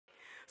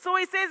So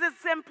he says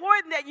it's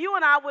important that you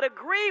and I would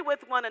agree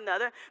with one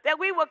another, that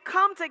we would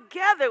come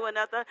together with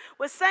another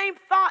with same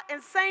thought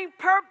and same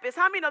purpose.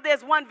 How many know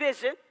there's one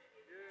vision?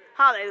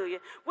 Hallelujah.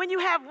 When you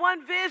have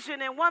one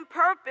vision and one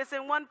purpose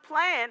and one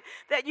plan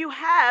that you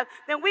have,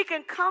 then we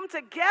can come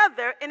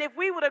together, and if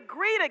we would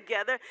agree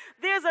together,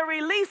 there's a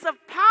release of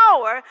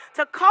power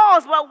to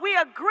cause what we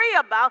agree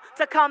about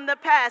to come to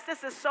pass.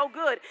 This is so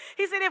good.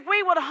 He said if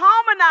we would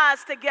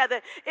harmonize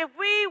together, if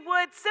we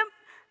would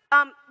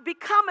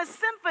become a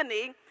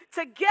symphony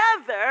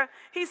together,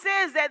 he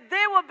says that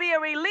there will be a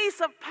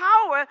release of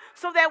power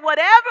so that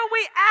whatever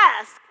we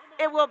ask,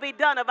 it will be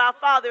done of our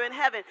Father in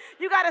heaven.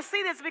 You got to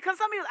see this, because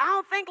some people, I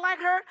don't think like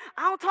her,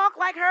 I don't talk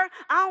like her,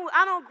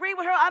 I don't agree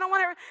with her, I don't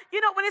want her.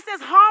 You know, when it says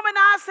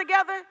harmonize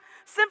together,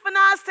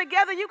 symphonize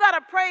together, you got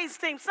a praise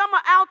team. Some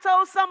are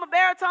altos, some are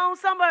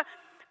baritones, some are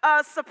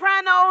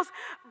sopranos,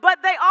 but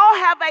they all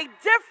have a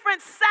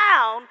different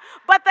sound,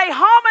 but they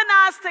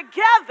harmonize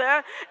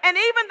together. And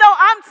even though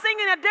I'm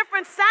singing a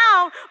different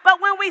sound,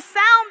 but when we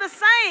sound the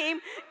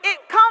same,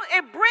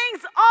 it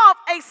brings off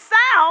a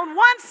sound,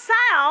 one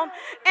sound,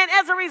 and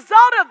as a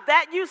result of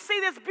that, you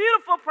see this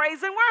beautiful praise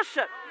and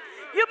worship.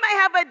 You may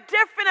have a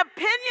different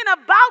opinion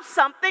about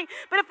something,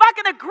 but if I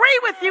can agree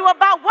with you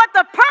about what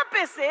the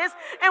purpose is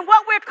and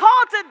what we're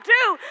called to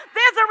do,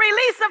 there's a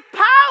release of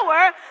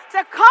power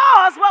to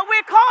cause what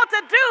we're called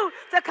to do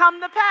to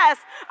come to pass.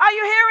 Are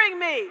you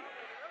hearing me?